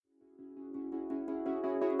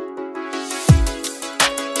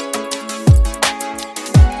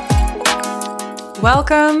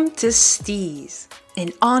Welcome to Steez,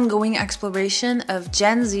 an ongoing exploration of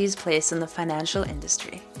Gen Z's place in the financial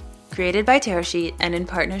industry. Created by Tearsheet and in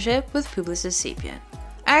partnership with Publicis Sapient.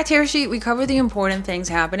 At Tearsheet, we cover the important things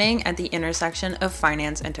happening at the intersection of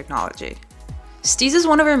finance and technology. Steez is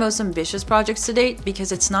one of our most ambitious projects to date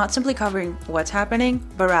because it's not simply covering what's happening,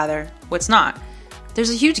 but rather what's not. There's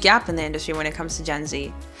a huge gap in the industry when it comes to Gen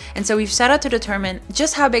Z, and so we've set out to determine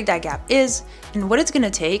just how big that gap is and what it's going to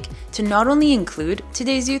take to not only include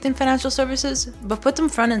today's youth in financial services, but put them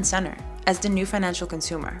front and center as the new financial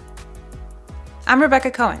consumer. I'm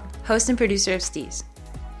Rebecca Cohen, host and producer of Steez.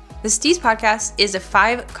 The Steez podcast is a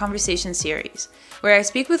 5-conversation series where I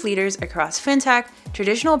speak with leaders across fintech,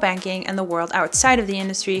 traditional banking, and the world outside of the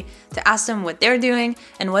industry to ask them what they're doing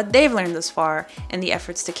and what they've learned thus far in the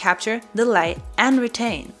efforts to capture, delight, and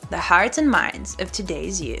retain the hearts and minds of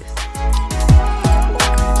today's youth.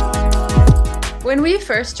 When we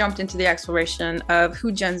first jumped into the exploration of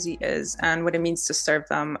who Gen Z is and what it means to serve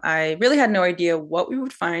them, I really had no idea what we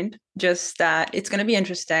would find, just that it's going to be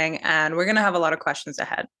interesting and we're going to have a lot of questions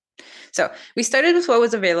ahead. So we started with what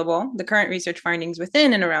was available, the current research findings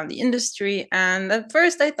within and around the industry. And at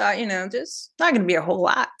first I thought, just not going to be a whole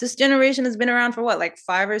lot. This generation has been around for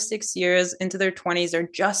 5 or 6 years, into their 20s. They're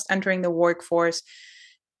just entering the workforce.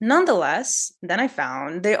 Nonetheless, then I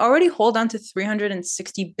found they already hold on to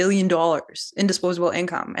 $360 billion in disposable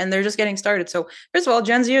income, and they're just getting started. So first of all,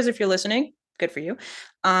 Gen Zers, if you're listening, good for you.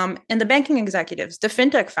 And the banking executives, the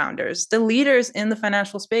fintech founders, the leaders in the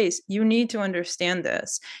financial space, you need to understand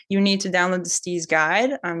this. You need to download the Steez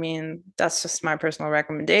guide. That's just my personal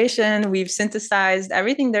recommendation. We've synthesized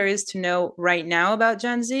everything there is to know right now about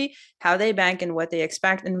Gen Z, how they bank and what they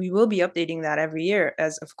expect. And we will be updating that every year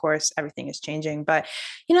as, of course, everything is changing. But,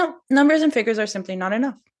 numbers and figures are simply not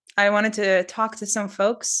enough. I wanted to talk to some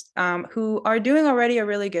folks who are doing already a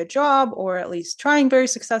really good job, or at least trying very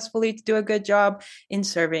successfully to do a good job in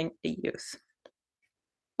serving the youth.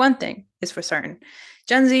 One thing is for certain,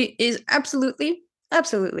 Gen Z is absolutely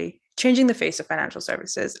changing the face of financial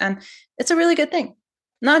services. And it's a really good thing.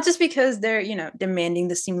 Not just because they're, demanding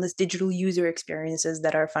the seamless digital user experiences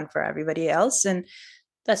that are fun for everybody else. And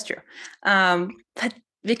that's true. But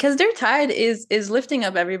because their tide is lifting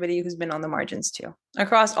up everybody who's been on the margins too,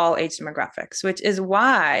 across all age demographics, which is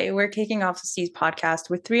why we're kicking off the Steez podcast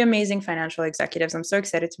with 3 amazing financial executives. I'm so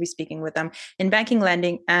excited to be speaking with them in banking,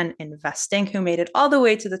 lending, and investing, who made it all the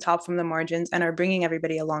way to the top from the margins and are bringing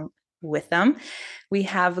everybody along with them. We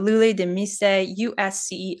have Lule Demise, US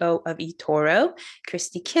CEO of eToro,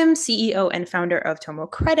 Christy Kim, CEO and founder of Tomo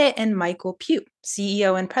Credit, and Michael Pugh,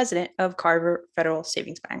 CEO and president of Carver Federal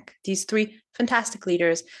Savings Bank. These 3 fantastic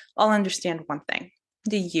leaders all understand one thing: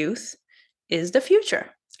 the youth is the future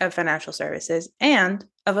of financial services and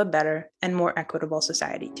of a better and more equitable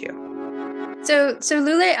society too. So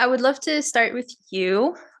Lule, I would love to start with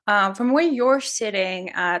you. From where you're sitting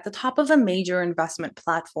at the top of a major investment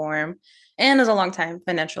platform and as a longtime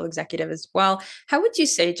financial executive as well, how would you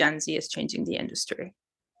say Gen Z is changing the industry?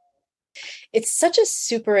 It's such a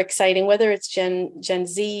super exciting, whether it's Gen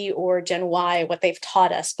Z or Gen Y, what they've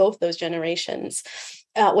taught us, both those generations.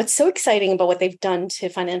 What's so exciting about what they've done to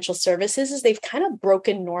financial services is they've kind of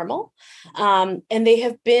broken normal. And they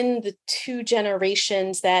have been the 2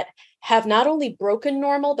 generations that have not only broken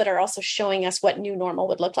normal, but are also showing us what new normal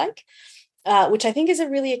would look like, which I think is a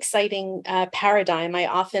really exciting paradigm. I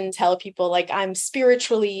often tell people, I'm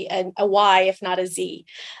spiritually a Y, if not a Z,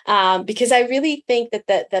 because I really think that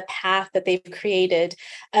the path that they've created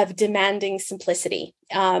of demanding simplicity,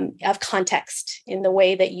 of context in the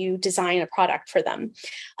way that you design a product for them,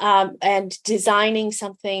 and designing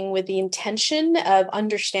something with the intention of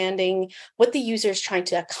understanding what the user is trying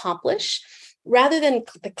to accomplish, rather than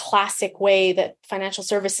the classic way that financial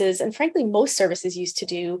services, and frankly, most services used to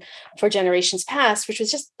do for generations past, which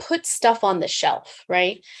was just put stuff on the shelf,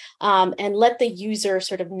 right? And let the user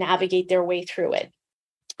sort of navigate their way through it.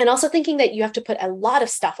 And also thinking that you have to put a lot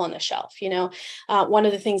of stuff on the shelf. One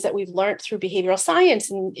of the things that we've learned through behavioral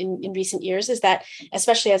science in recent years is that,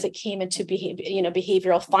 especially as it came into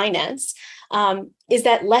behavioral finance, is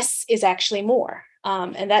that less is actually more.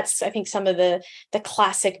 And that's, I think, some of the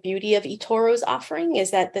classic beauty of eToro's offering,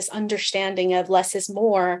 is that this understanding of less is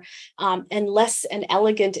more, and less and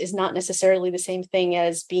elegant is not necessarily the same thing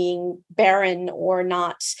as being barren or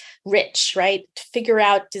not rich, right? To figure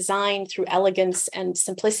out design through elegance and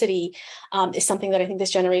simplicity is something that I think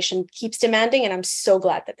this generation keeps demanding, and I'm so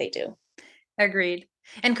glad that they do. Agreed.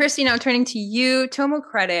 And Christy, now turning to you, Tomo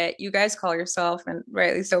Credit, you guys call yourself, and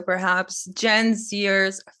rightly so perhaps, Gen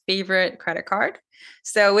Zers' favorite credit card.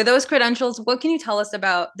 So with those credentials, what can you tell us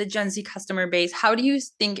about the Gen Z customer base? How do you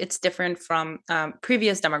think it's different from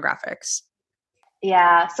previous demographics?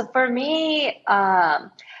 Yeah, so for me,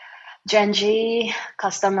 Gen Z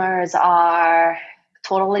customers are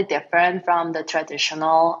totally different from the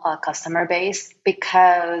traditional customer base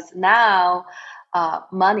because now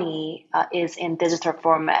money is in digital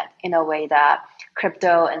format in a way that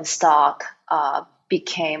crypto and stock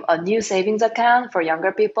became a new savings account for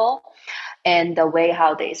younger people. And the way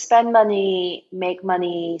how they spend money, make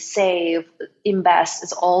money, save, invest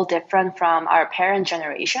is all different from our parent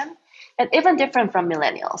generation and even different from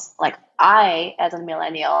millennials. Like I, as a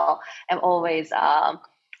millennial, am always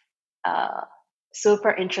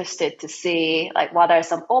super interested to see like what are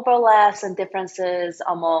some overlaps and differences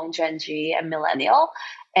among Gen Z and millennial.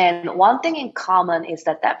 And one thing in common is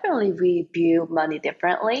that definitely we view money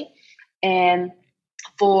differently. And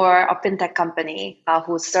for a fintech company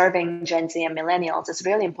who's serving Gen Z and millennials, it's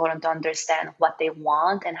really important to understand what they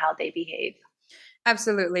want and how they behave.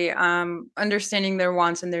 Absolutely. Understanding their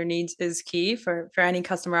wants and their needs is key for any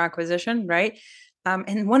customer acquisition, right?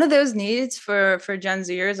 And one of those needs for Gen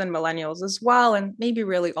Zers and millennials as well, and maybe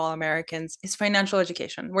really all Americans, is financial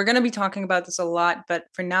education. We're going to be talking about this a lot, but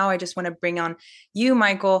for now, I just want to bring on you,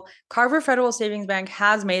 Michael. Carver Federal Savings Bank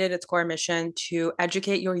has made it its core mission to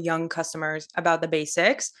educate your young customers about the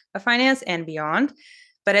basics of finance and beyond.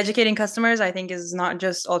 But educating customers, I think, is not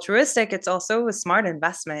just altruistic, it's also a smart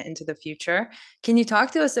investment into the future. Can you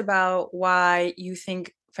talk to us about why you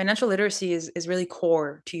think financial literacy is really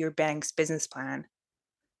core to your bank's business plan?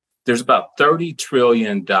 There's about $30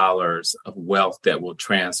 trillion of wealth that will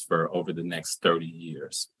transfer over the next 30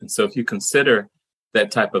 years. And so if you consider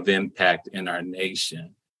that type of impact in our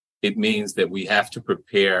nation, it means that we have to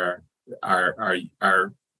prepare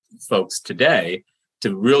our folks today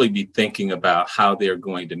to really be thinking about how they're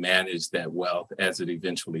going to manage that wealth as it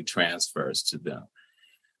eventually transfers to them.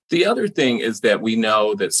 The other thing is that we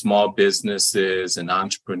know that small businesses and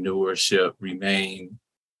entrepreneurship remain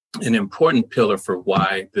an important pillar for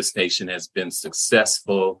why this nation has been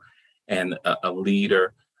successful and a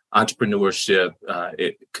leader. Entrepreneurship,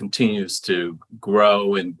 it continues to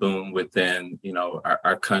grow and boom within,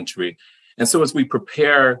 our country. And so as we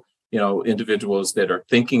prepare individuals that are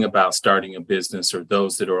thinking about starting a business or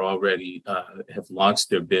those that are already have launched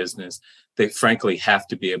their business, they frankly have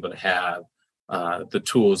to be able to have the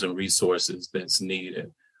tools and resources that's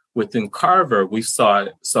needed. Within Carver, we saw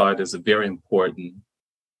it as a very important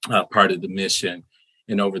part of the mission.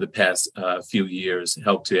 And over the past few years,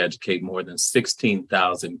 helped to educate more than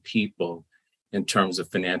 16,000 people in terms of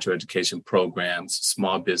financial education programs,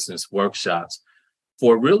 small business workshops,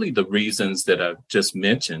 for really the reasons that I've just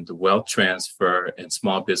mentioned, the wealth transfer and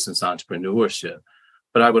small business entrepreneurship.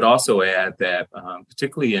 But I would also add that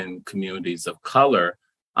particularly in communities of color,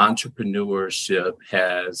 entrepreneurship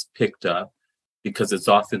has picked up because it's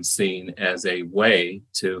often seen as a way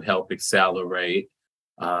to help accelerate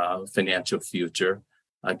financial future,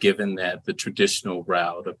 given that the traditional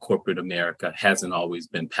route of corporate America hasn't always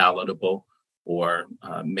been palatable or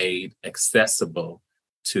made accessible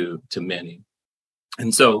to many.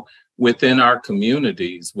 And so within our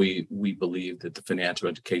communities, we believe that the financial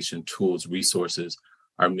education tools, resources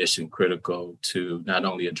are mission critical to not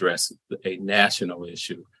only address a national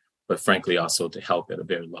issue, but frankly also to help at a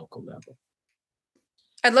very local level.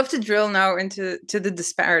 I'd love to drill now into the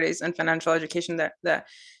disparities in financial education that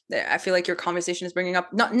I feel like your conversation is bringing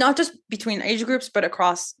up, not just between age groups, but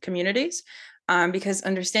across communities. Because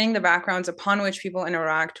understanding the backgrounds upon which people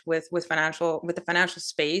interact with the financial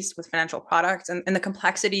space, with financial products, and the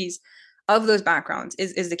complexities of those backgrounds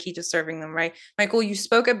is the key to serving them, right? Michael, you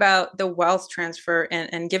spoke about the wealth transfer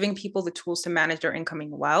and giving people the tools to manage their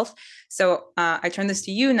incoming wealth. So I turn this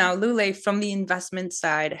to you now, Lule, from the investment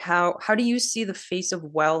side. How do you see the face of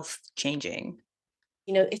wealth changing?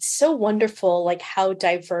 It's so wonderful, like how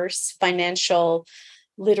diverse financial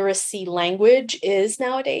literacy language is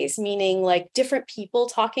nowadays, meaning like different people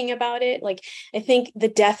talking about it. Like, I think the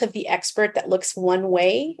death of the expert that looks one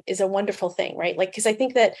way is a wonderful thing, right? Like, because I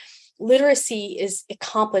think that literacy is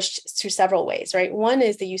accomplished through several ways, right? One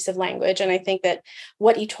is the use of language. And I think that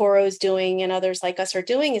what eToro is doing and others like us are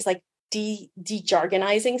doing is like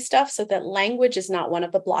de-jargonizing stuff so that language is not one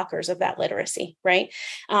of the blockers of that literacy, right?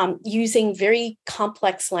 Using very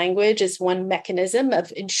complex language is one mechanism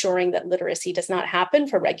of ensuring that literacy does not happen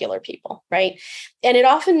for regular people, right? And it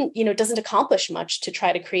often, doesn't accomplish much to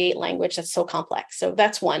try to create language that's so complex. So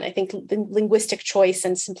that's one. I think the linguistic choice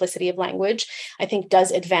and simplicity of language, I think,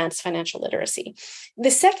 does advance financial literacy.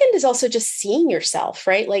 The second is also just seeing yourself,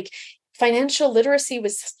 right? Like, financial literacy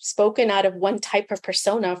was spoken out of one type of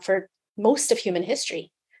persona for most of human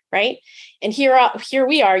history, right? And here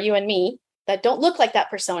we are, you and me, that don't look like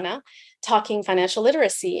that persona, talking financial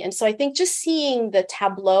literacy. And so I think just seeing the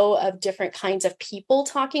tableau of different kinds of people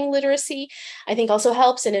talking literacy, I think also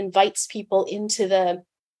helps and invites people into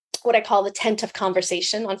what I call the tent of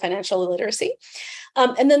conversation on financial literacy.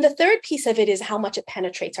 And then the third piece of it is how much it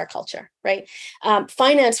penetrates our culture, right?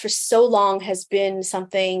 Finance for so long has been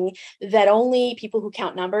something that only people who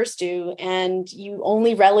count numbers do, and you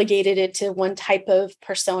only relegated it to one type of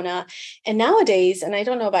persona. And nowadays, and I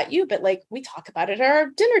don't know about you, but like we talk about it at our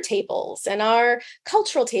dinner tables and our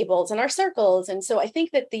cultural tables and our circles. And so I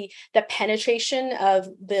think that the penetration of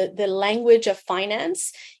the language of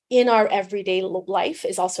finance in our everyday life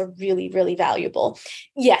is also really, really valuable.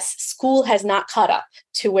 Yes, school has not caught up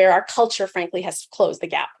to where our culture, frankly, has closed the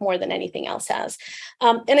gap more than anything else has.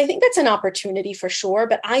 And I think that's an opportunity for sure,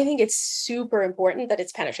 but I think it's super important that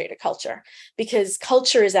it's penetrated culture, because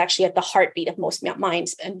culture is actually at the heartbeat of most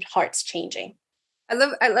minds and hearts changing. I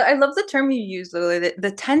love the term you use, Lily,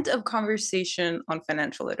 the tent of conversation on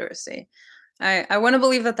financial literacy. I want to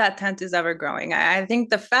believe that tent is ever growing. I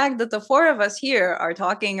think the fact that the four of us here are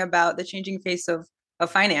talking about the changing face of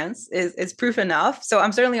finance is proof enough. So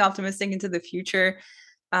I'm certainly optimistic into the future.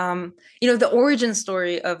 The origin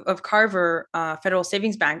story of Carver Federal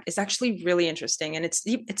Savings Bank is actually really interesting, and it's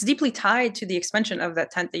deeply tied to the expansion of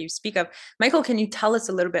that tent that you speak of. Michael, can you tell us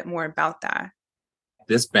a little bit more about that?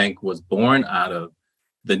 This bank was born out of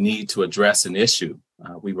the need to address an issue.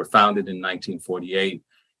 We were founded in 1948.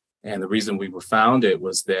 And the reason we were founded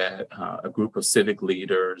was that a group of civic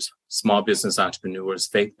leaders, small business entrepreneurs,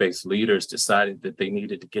 faith-based leaders decided that they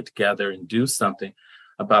needed to get together and do something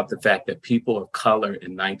about the fact that people of color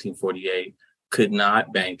in 1948 could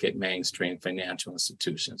not bank at mainstream financial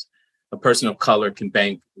institutions. A person of color can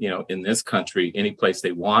bank, in this country, any place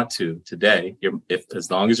they want to today,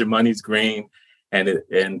 as long as your money's green and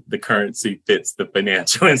the currency fits the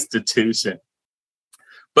financial institution.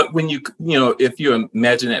 But when if you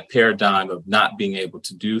imagine that paradigm of not being able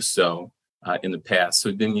to do so in the past, so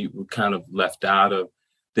then you were kind of left out of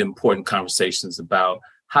the important conversations about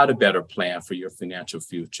how to better plan for your financial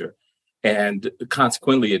future. And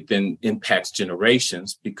consequently, it then impacts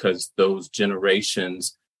generations, because those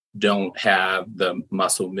generations don't have the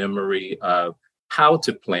muscle memory of how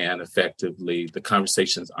to plan effectively. The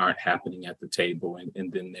conversations aren't happening at the table,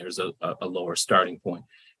 and then there's a lower starting point.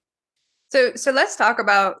 So let's talk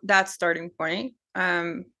about that starting point.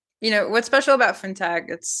 What's special about fintech?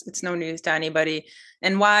 It's no news to anybody,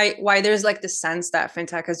 and why there's like the sense that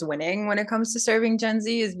fintech is winning when it comes to serving Gen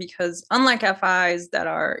Z is because, unlike FIs that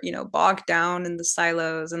are bogged down in the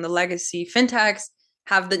silos and the legacy, fintechs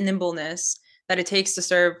have the nimbleness that it takes to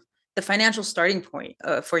serve the financial starting point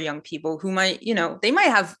for young people who might, they might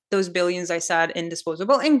have those billions I said in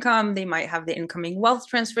disposable income. They might have the incoming wealth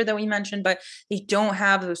transfer that we mentioned, but they don't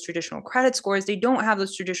have those traditional credit scores. They don't have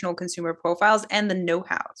those traditional consumer profiles and the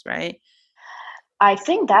know-hows, right? I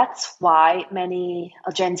think that's why many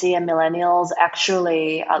Gen Z and millennials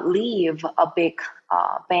actually leave a big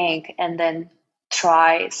bank and then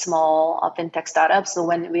try small fintech startups. So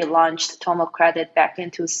when we launched Tomo Credit back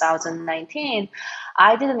in 2019,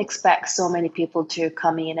 I didn't expect so many people to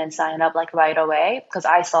come in and sign up like right away, because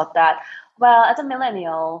I thought that, well, as a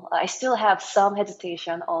millennial, I still have some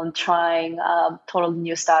hesitation on trying a totally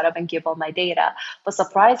new startup and give all my data. But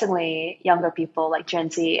surprisingly, younger people like Gen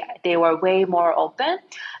Z, they were way more open.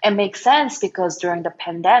 It makes sense because during the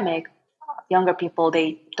pandemic, younger people,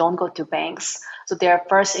 they don't go to banks. So their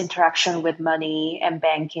first interaction with money and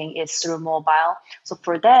banking is through mobile. So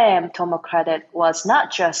for them, Tomo Credit was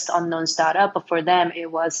not just unknown startup, but for them,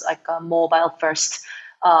 it was like a mobile first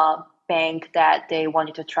bank that they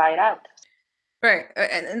wanted to try it out. Right.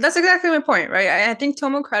 And that's exactly my point, right? I think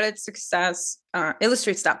Tomo Credit's success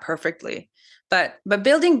illustrates that perfectly. But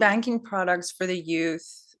building banking products for the youth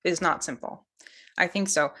is not simple. I think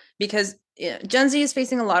so, because Gen Z is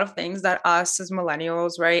facing a lot of things that us as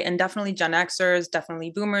millennials, right, and definitely Gen Xers,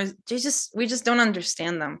 definitely boomers, we just don't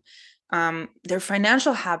understand them. Their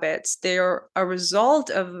financial habits, they're a result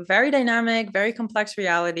of a very dynamic, very complex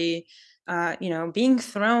reality being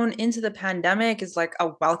thrown into the pandemic is like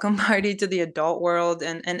a welcome party to the adult world,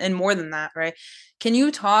 and more than that, right? Can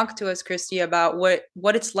you talk to us, Christy, about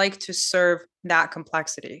what it's like to serve that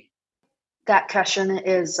complexity? That question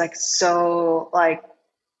is like so like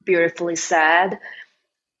beautifully said.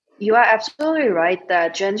 You are absolutely right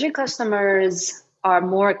that Gen Z customers are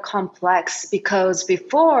more complex because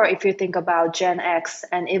before, if you think about Gen X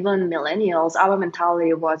and even millennials, our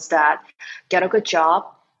mentality was that get a good job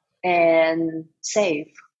and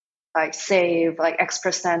save like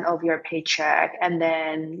X% of your paycheck and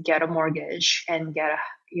then get a mortgage and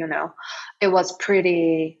it was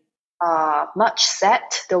pretty much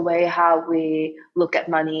set the way how we look at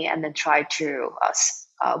money and then try to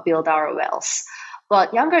build our wealth.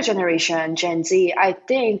 But younger generation, Gen Z, I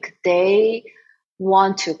think they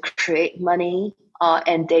want to create money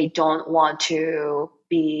and they don't want to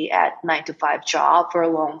be at 9 to 5 job for a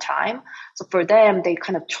long time. So for them, they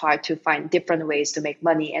kind of try to find different ways to make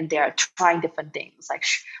money, and they are trying different things like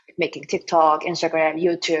making TikTok, Instagram,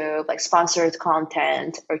 YouTube, like sponsored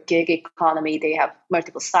content or gig economy. They have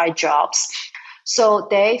multiple side jobs. So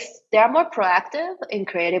they are more proactive in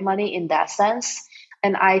creating money in that sense.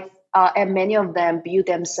 And and many of them view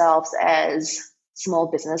themselves as small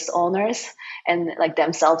business owners and like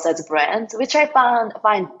themselves as brands, which I find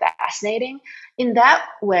fascinating. In that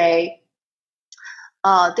way,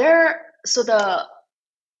 the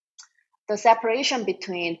separation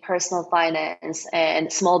between personal finance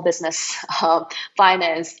and small business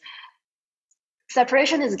finance,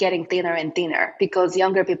 separation is getting thinner and thinner because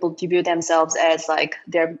younger people view themselves as like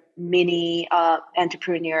they're mini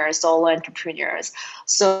entrepreneurs, solo entrepreneurs.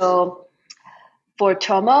 So for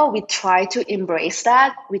Tomo, we try to embrace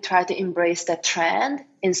that. We try to embrace that trend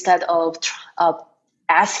instead of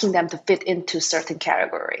asking them to fit into certain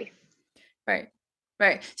category.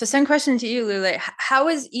 Right. So same question to you, Lule. How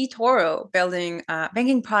is eToro building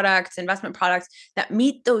banking products, investment products that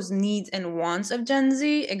meet those needs and wants of Gen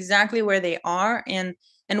Z exactly where they are and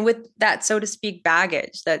with that, so to speak,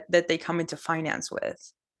 baggage that they come into finance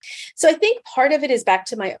with? So I think part of it is back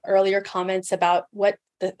to my earlier comments about what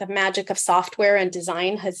the magic of software and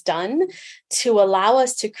design has done to allow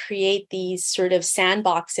us to create these sort of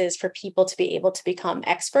sandboxes for people to be able to become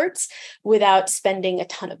experts without spending a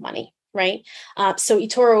ton of money. Right. So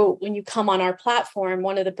eToro, when you come on our platform,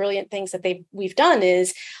 one of the brilliant things that we've done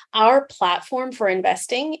is our platform for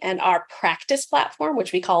investing and our practice platform,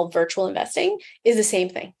 which we call virtual investing, is the same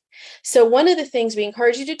thing. So one of the things we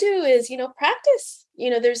encourage you to do is, practice.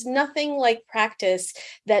 There's nothing like practice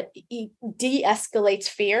that de-escalates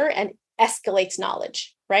fear and escalates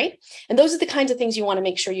knowledge, right? And those are the kinds of things you want to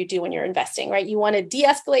make sure you do when you're investing, right? You want to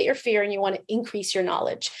de-escalate your fear and you want to increase your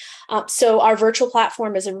knowledge. So our virtual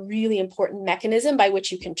platform is a really important mechanism by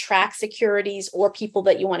which you can track securities or people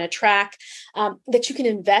that you want to track, that you can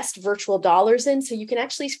invest virtual dollars in, so you can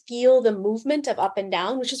actually feel the movement of up and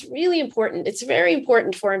down, which is really important. It's very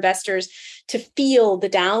important for investors to feel the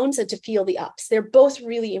downs and to feel the ups. They're both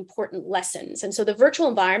really important lessons. And so the virtual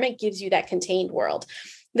environment gives you that contained world.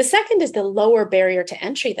 The second is the lower barrier to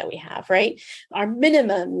entry that we have, right? Our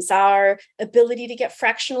minimums, our ability to get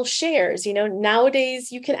fractional shares.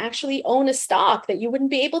 Nowadays you can actually own a stock that you wouldn't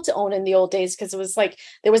be able to own in the old days because it was like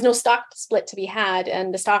there was no stock split to be had,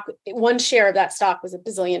 and one share of that stock was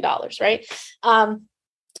 $1 billion, right?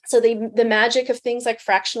 So the magic of things like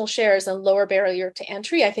fractional shares and lower barrier to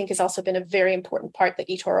entry, I think, has also been a very important part that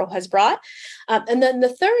eToro has brought. And then the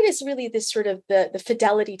third is really this sort of the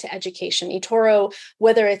fidelity to education. eToro,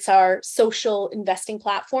 whether it's our social investing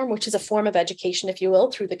platform, which is a form of education, if you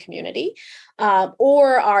will, through the community,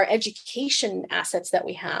 or our education assets that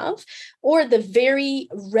we have, or the very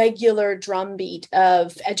regular drumbeat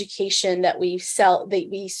of education that we sell, that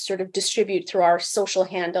we sort of distribute through our social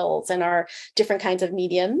handles and our different kinds of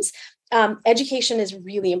mediums. Education is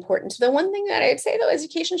really important. The one thing that I'd say, though,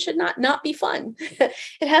 education should not be fun.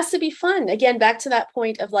 It has to be fun. Again, back to that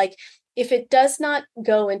point of like, if it does not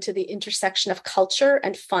go into the intersection of culture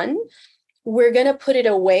and fun, we're going to put it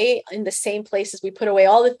away in the same place as we put away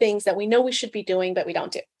all the things that we know we should be doing, but we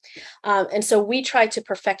don't do. And so we try to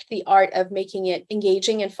perfect the art of making it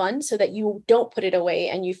engaging and fun so that you don't put it away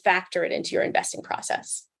and you factor it into your investing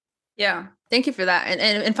process. Yeah, thank you for that.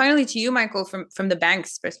 And finally, to you, Michael, from the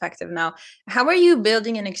bank's perspective now, how are you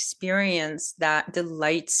building an experience that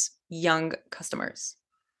delights young customers?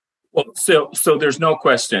 Well, so there's no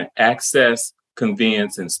question. Access,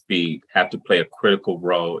 convenience, and speed have to play a critical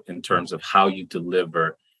role in terms of how you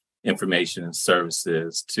deliver information and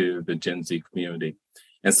services to the Gen Z community.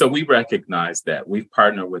 And so we recognize that. We've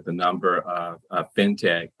partnered with a number of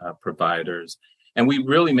fintech providers And we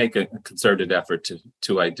really make a concerted effort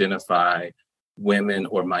to identify women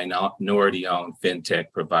or minority-owned fintech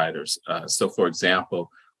providers. So, for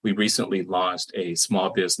example, we recently launched a small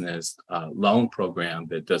business loan program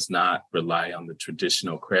that does not rely on the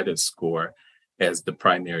traditional credit score as the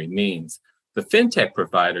primary means. The fintech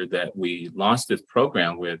provider that we launched this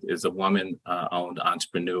program with is a woman-owned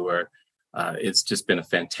entrepreneur. It's just been a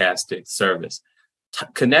fantastic service.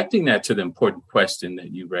 Connecting that to the important question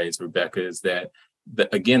that you raised, Rebecca, is that,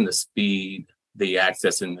 again, the speed, the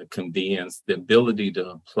access, and the convenience, the ability to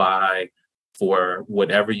apply for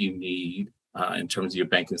whatever you need in terms of your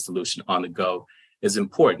banking solution on the go is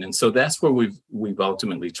important. And so that's where we've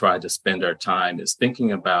ultimately tried to spend our time, is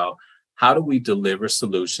thinking about how do we deliver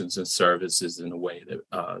solutions and services in a way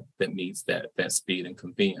that meets that speed and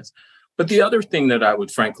convenience. But the other thing that I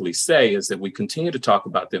would frankly say is that we continue to talk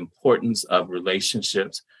about the importance of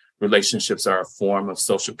relationships. Relationships are a form of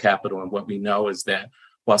social capital. And what we know is that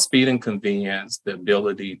while speed and convenience, the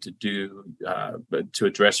ability to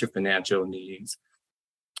address your financial needs,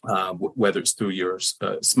 whether it's through your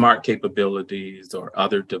smart capabilities or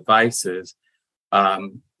other devices,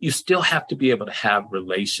 you still have to be able to have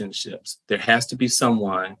relationships. There has to be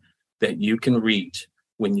someone that you can reach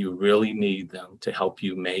when you really need them to help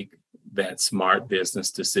you make that smart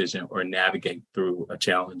business decision or navigate through a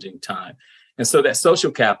challenging time. And so that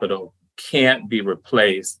social capital can't be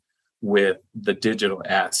replaced with the digital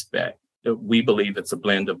aspect. We believe it's a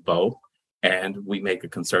blend of both, and we make a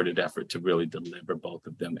concerted effort to really deliver both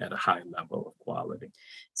of them at a high level of quality.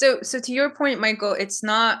 So to your point, Michael, it's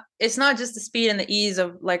not just the speed and the ease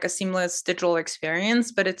of like a seamless digital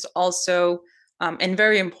experience, but it's also and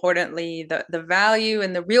very importantly, the value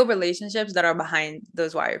and the real relationships that are behind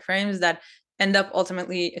those wireframes that end up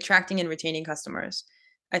ultimately attracting and retaining customers.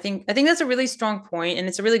 I think that's a really strong point, and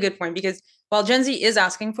it's a really good point, because while Gen Z is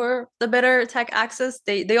asking for the better tech access,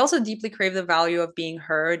 they also deeply crave the value of being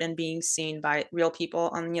heard and being seen by real people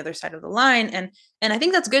on the other side of the line. And I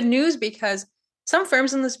think that's good news, because some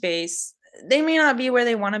firms in the space, they may not be where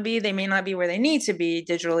they want to be, they may not be where they need to be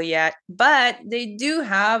digitally yet, but they do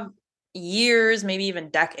have years, maybe even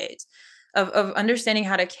decades of understanding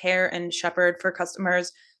how to care and shepherd for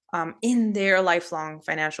customers in their lifelong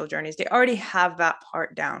financial journeys. They already have that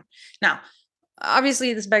part down. Now,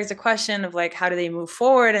 obviously, this begs the question of like, how do they move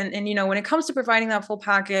forward? And you know, when it comes to providing that full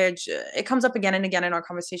package, it comes up again and again in our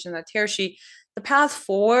conversation at Tershi. The path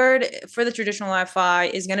forward for the traditional FI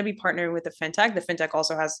is going to be partnering with the fintech. The fintech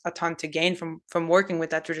also has a ton to gain from working with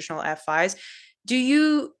that traditional FIs. Do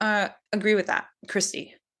you agree with that,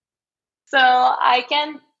 Christy? So I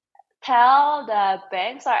can tell that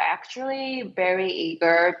banks are actually very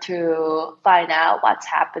eager to find out what's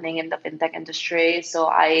happening in the fintech industry. So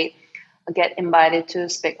I get invited to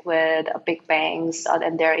speak with big banks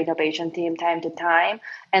and their innovation team time to time.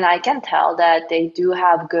 And I can tell that they do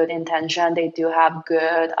have good intention. They do have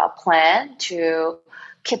good plan to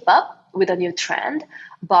keep up with a new trend.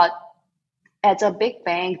 But as a big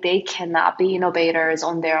bank, they cannot be innovators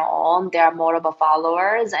on their own. They are more of a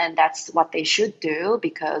followers, and that's what they should do,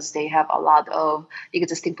 because they have a lot of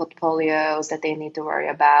existing portfolios that they need to worry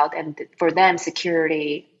about. And for them,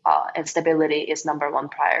 security and stability is number one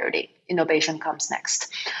priority. Innovation comes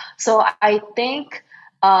next. So I think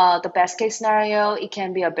the best case scenario, it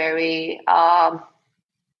can be a very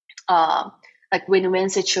like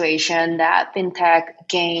win-win situation that fintech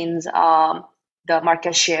gains the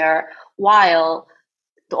market share, while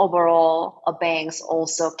the overall banks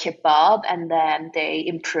also keep up, and then they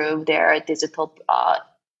improve their digital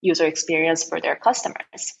user experience for their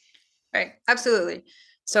customers. Right, absolutely.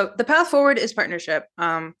 So the path forward is partnership.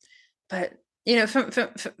 But you know,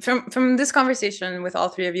 from this conversation with all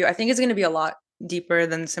three of you, I think it's going to be a lot deeper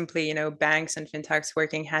than simply, you know, banks and fintechs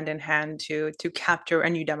working hand in hand to capture a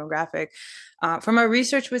new demographic. From our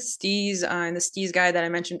research with Steez and the Steez guide that I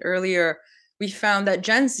mentioned earlier, we found that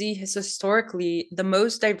Gen Z is historically the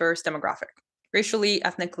most diverse demographic, racially,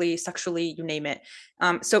 ethnically, sexually, you name it.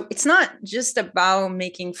 So it's not just about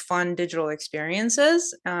making fun digital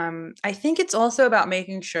experiences. I think it's also about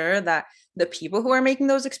making sure that the people who are making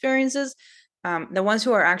those experiences, the ones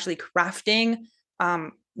who are actually crafting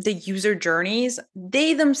the user journeys,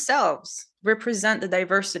 they themselves represent the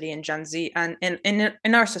diversity in Gen Z and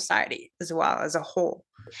in our society as well as a whole.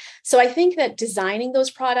 So I think that designing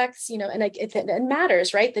those products, you know, and it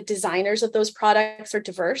matters, right? The designers of those products are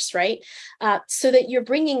diverse, right? So that you're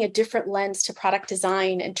bringing a different lens to product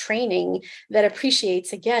design and training that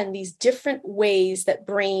appreciates, again, these different ways that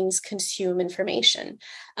brains consume information.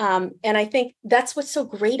 And I think that's what's so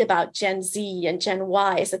great about Gen Z and Gen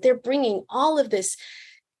Y, is that they're bringing all of this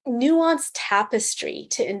nuanced tapestry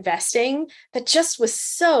to investing that just was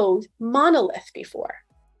so monolith before.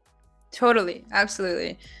 Totally.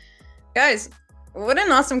 Absolutely. Guys, what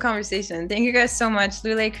an awesome conversation. Thank you guys so much,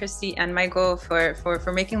 Lule, Christy, and Michael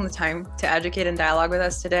for making the time to educate and dialogue with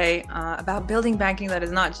us today about building banking that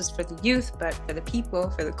is not just for the youth, but for the people,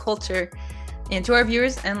 for the culture. And to our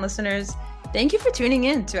viewers and listeners, thank you for tuning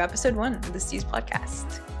in to episode 1 of the Steve's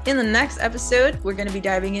podcast. In the next episode, we're going to be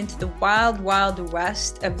diving into the wild, wild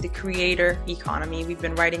west of the creator economy. We've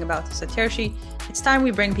been writing about this at Tertiary. It's time we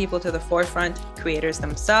bring people to the forefront, creators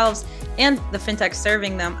themselves, and the fintech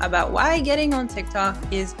serving them, about why getting on TikTok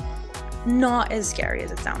is not as scary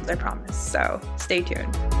as it sounds, I promise. So stay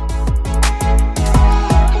tuned.